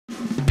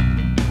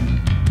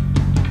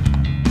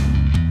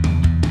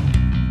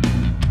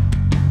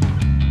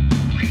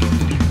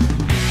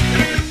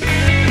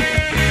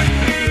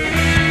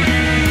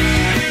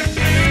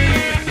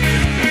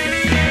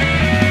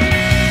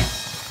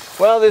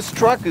Well, this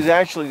truck is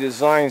actually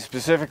designed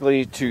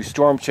specifically to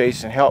storm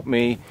chase and help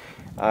me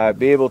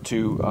be able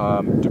to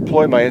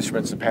deploy my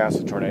instruments and pass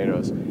the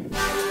tornadoes.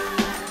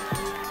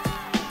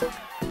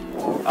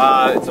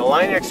 It's a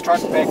Line-X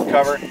truck bed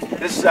cover.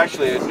 This is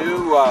actually a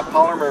new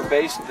polymer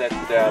base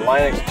that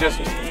Line-X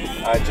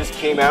just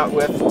came out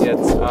with.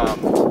 It's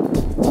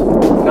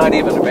not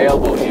even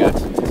available yet.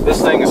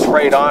 This thing is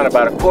sprayed on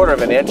about 1/4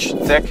 of an inch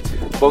thick.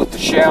 Both the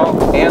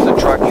shell and the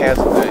truck has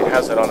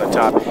it on the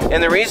top.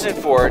 And the reason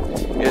for it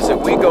is that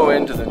we go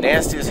into the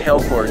nastiest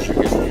hell quarters you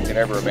can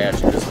ever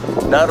imagine.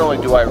 Because not only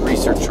do I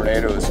research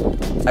tornadoes,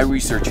 I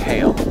research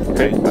hail.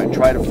 Okay? I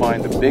try to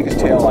find the biggest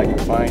hail I can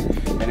find.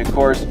 And of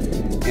course,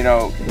 you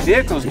know,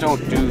 vehicles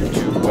don't do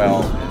too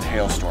well in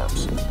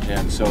hailstorms.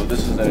 And so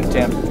this is an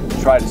attempt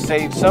to try to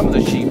save some of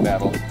the sheet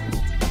metal.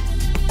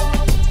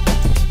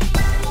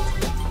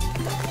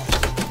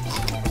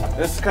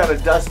 This is kind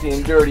of dusty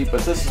and dirty,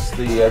 but this is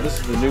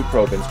the new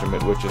probe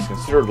instrument, which is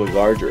considerably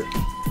larger.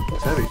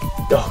 It's heavy.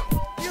 Oh,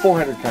 it's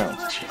 400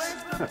 pounds.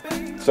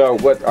 Jeez. So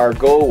what our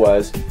goal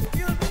was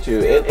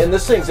to, and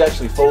this thing's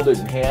actually folded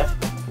in half.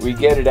 We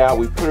get it out,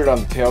 we put it on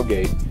the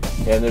tailgate,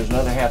 and there's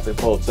another half that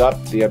folds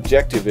up. The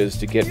objective is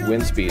to get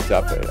wind speeds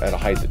up at a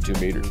height of 2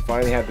 meters. We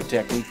finally have the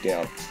technique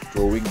down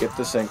to where we can get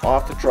this thing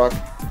off the truck,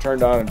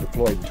 turned on, and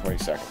deployed in 20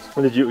 seconds.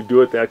 And did you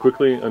do it that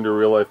quickly under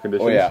real life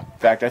conditions? Oh yeah. In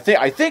fact, I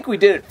think we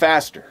did it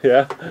faster.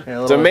 Yeah.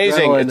 It's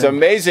amazing. It's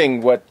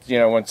amazing what, you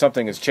know, when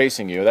something is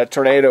chasing you. That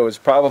tornado is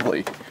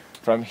probably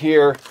from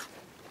here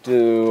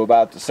to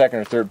about the 2nd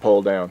or 3rd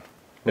pole down.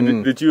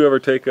 And did you ever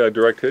take a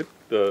direct hit?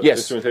 The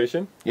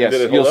instrumentation? Yes.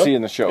 You'll see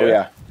in the show.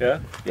 Yeah. Yeah.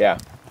 Yeah.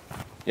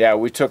 Yeah.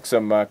 We took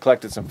some,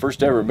 collected some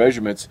first ever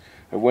measurements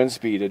of wind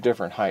speed at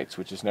different heights,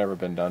 which has never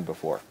been done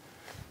before,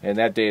 and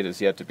that data is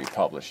yet to be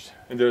published.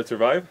 And did it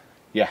survive?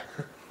 Yeah.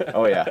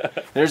 Oh yeah.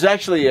 There's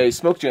actually a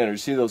smoke generator.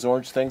 See those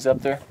orange things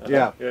up there?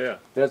 Yeah. Yeah.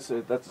 That's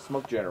a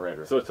smoke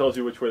generator. So it tells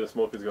you which way the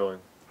smoke is going.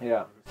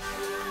 Yeah.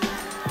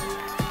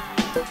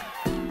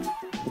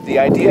 The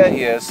idea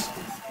is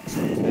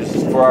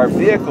for our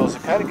vehicles to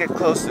kind of get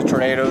close to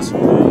tornadoes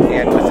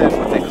and within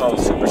what they call a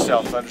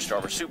supercell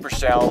thunderstorm. A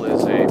supercell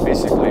is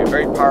basically a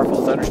very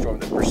powerful thunderstorm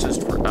that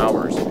persists for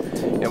hours.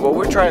 And what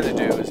we're trying to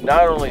do is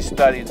not only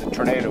study the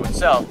tornado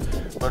itself,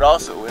 but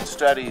also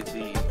study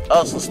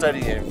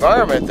the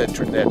environment that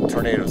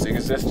tornadoes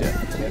exist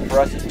in. And for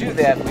us to do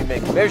that, we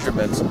make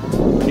measurements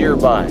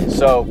nearby.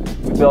 So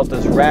we built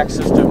this rack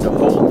system to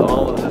hold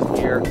all of this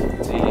gear.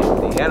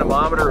 The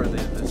anemometer,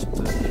 this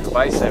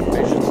device that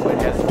measures the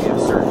wind, has to be at a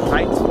certain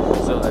height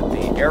so that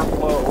the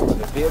airflow over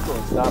the vehicle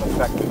is not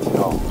affected at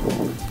all.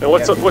 And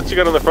what's you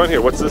got on the front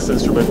here? What's this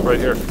instrument right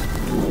here?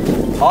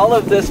 All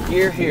of this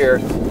gear here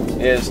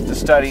is to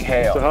study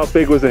hail. So how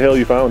big was the hail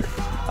you found?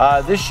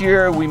 This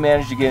year we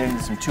managed to get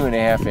into some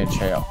 2.5-inch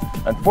hail.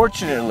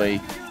 Unfortunately,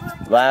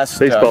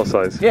 baseball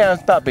size. Yeah,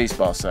 it's about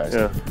baseball size.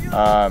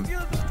 Yeah.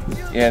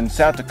 In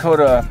South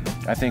Dakota,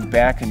 I think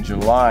back in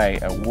July,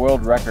 a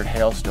world record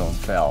hailstone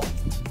fell.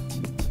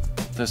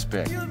 This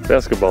big.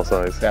 Basketball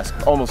size.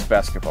 Almost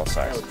basketball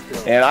size.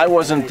 And I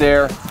wasn't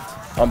there.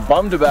 I'm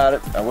bummed about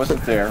it. I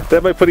wasn't there.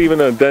 That might put even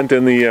a dent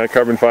in the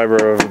carbon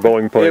fiber of the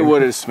Boeing plane. It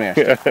would have smashed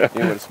it. It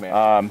would have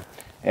smashed it.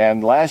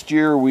 And last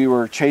year we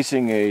were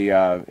chasing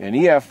an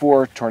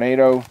EF4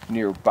 tornado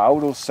near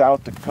Bowdle,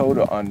 South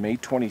Dakota on May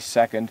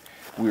 22nd.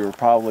 We were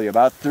probably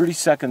about 30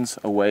 seconds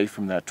away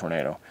from that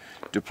tornado,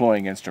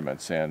 deploying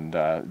instruments, and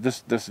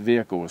this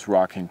vehicle was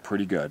rocking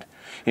pretty good.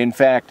 In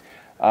fact,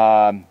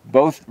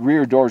 both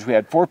rear doors, we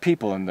had 4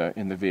 people in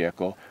the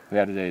vehicle. We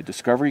had a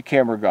Discovery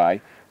camera guy.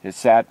 It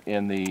sat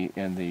in the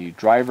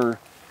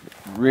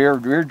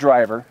rear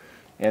driver,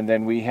 and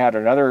then we had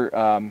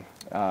another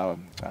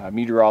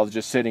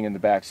meteorologist sitting in the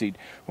back seat.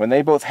 When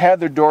they both had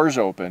their doors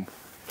open,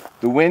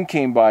 the wind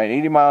came by,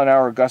 an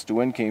 80-mile-an-hour gust of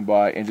wind came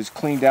by and just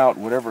cleaned out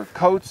whatever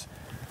coats,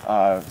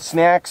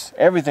 snacks,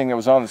 everything that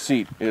was on the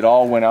seat. It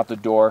all went out the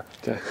door,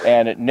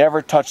 and it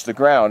never touched the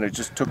ground. It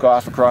just took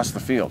off across the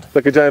field.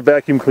 Like a giant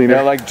vacuum cleaner.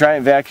 Yeah, like a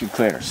giant vacuum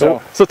cleaner. So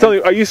tell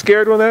me, are you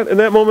scared in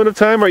that moment of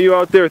time? Are you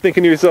out there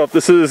thinking to yourself,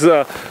 this is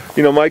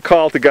my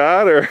call to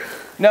God, or?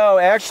 No,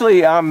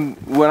 actually,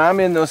 when I'm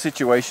in those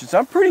situations,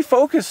 I'm pretty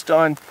focused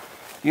on,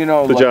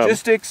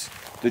 logistics,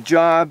 the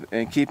job,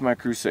 and keep my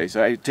crew safe.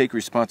 So I take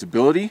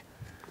responsibility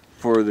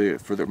for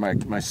my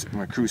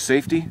crew's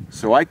safety.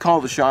 So I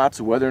call the shots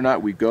of whether or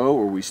not we go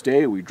or we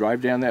stay or we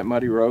drive down that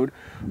muddy road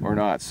or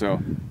not.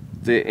 So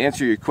to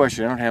answer your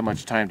question, I don't have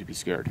much time to be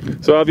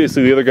scared. So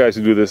obviously the other guys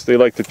who do this, they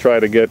like to try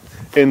to get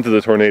into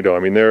the tornado. I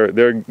mean,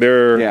 their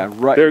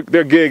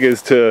gig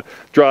is to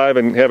drive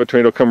and have a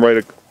tornado come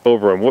right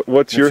over them.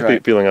 What's your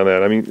feeling on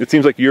that? I mean, it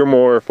seems like you're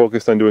more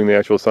focused on doing the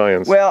actual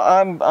science. Well,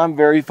 I'm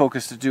very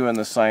focused on doing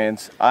the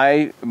science.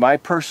 My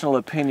personal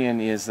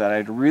opinion is that I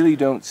really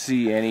don't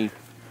see any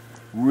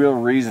real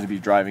reason to be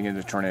driving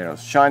into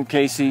tornadoes. Sean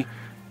Casey,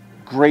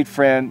 great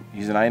friend.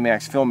 He's an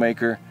IMAX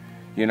filmmaker.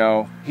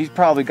 He's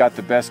probably got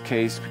the best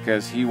case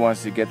because he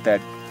wants to get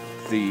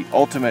the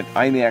ultimate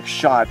IMAX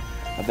shot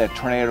of that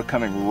tornado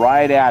coming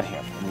right at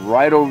him and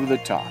right over the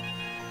top.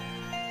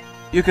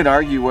 you can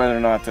argue whether or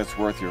not that's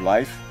worth your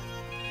life,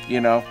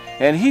 you know.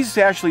 And he's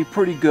actually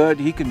pretty good.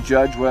 He can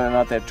judge whether or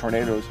not that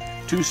tornado is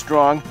too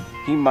strong.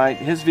 He might,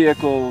 his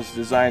vehicle's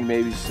designed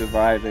maybe to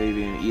survive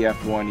maybe an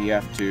EF1,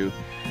 EF2.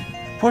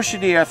 Push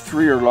an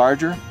EF3 or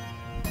larger,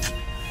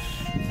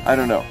 I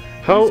don't know.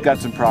 He's got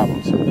some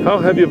problems. How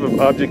heavy of an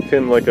object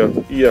can like a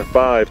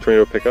EF5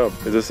 tornado pick up?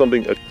 Is this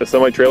something, a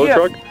semi-trailer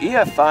truck?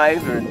 EF5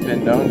 have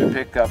been known to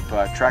pick up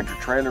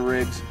tractor-trailer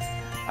rigs,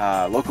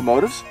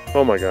 locomotives.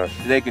 Oh my gosh.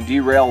 They can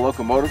derail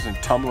locomotives and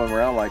tumble them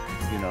around like,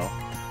 you know,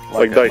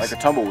 like dice. Like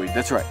a tumbleweed.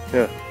 That's right.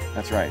 Yeah.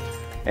 That's right.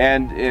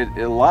 And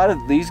a lot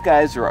of these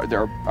guys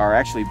are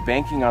actually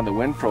banking on the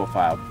wind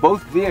profile.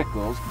 Both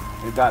vehicles,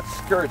 they've got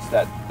skirts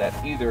that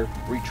either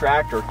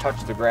retract or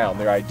touch the ground.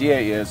 Their idea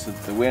is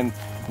that the wind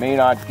may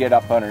not get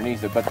up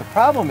underneath it. But the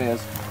problem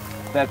is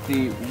that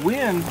the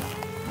wind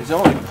is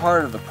only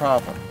part of the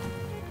problem.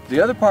 The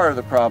other part of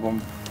the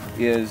problem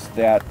is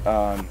that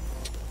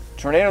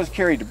tornadoes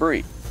carry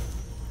debris.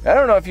 I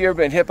don't know if you've ever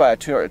been hit by a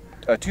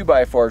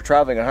 2x4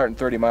 traveling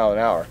 130 miles an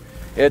hour.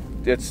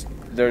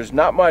 There's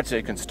not much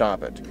that can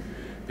stop it,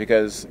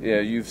 because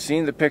you've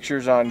seen the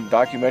pictures on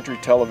documentary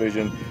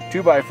television.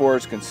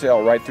 2x4s can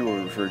sail right through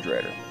a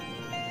refrigerator.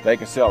 They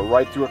can sail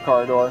right through a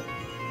car door.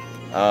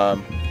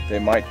 They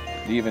might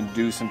even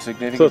do some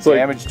significant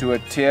damage to a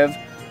TIV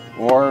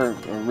or a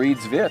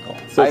Reed's vehicle.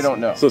 I don't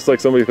know. So it's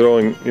like somebody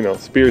throwing, you know,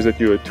 spears at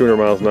you at 200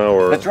 miles an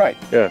hour. That's right.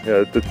 Yeah,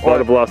 yeah. It's a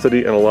lot of velocity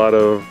and a lot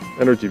of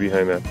energy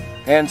behind that.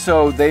 And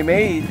so they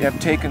may have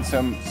taken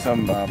some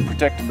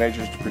protective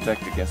measures to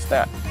protect against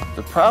that.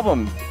 The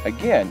problem,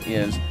 again,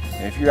 is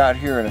if you're out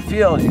here in a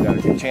field, you got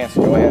a good chance to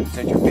go ahead and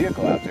set your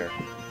vehicle out there.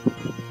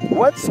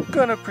 What's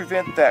going to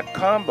prevent that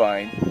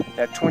combine,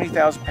 that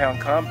 20,000-pound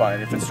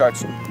combine, if it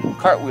starts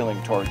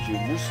cartwheeling towards you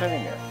and you're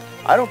sitting there?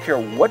 I don't care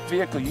what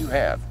vehicle you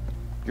have,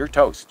 you're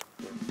toast.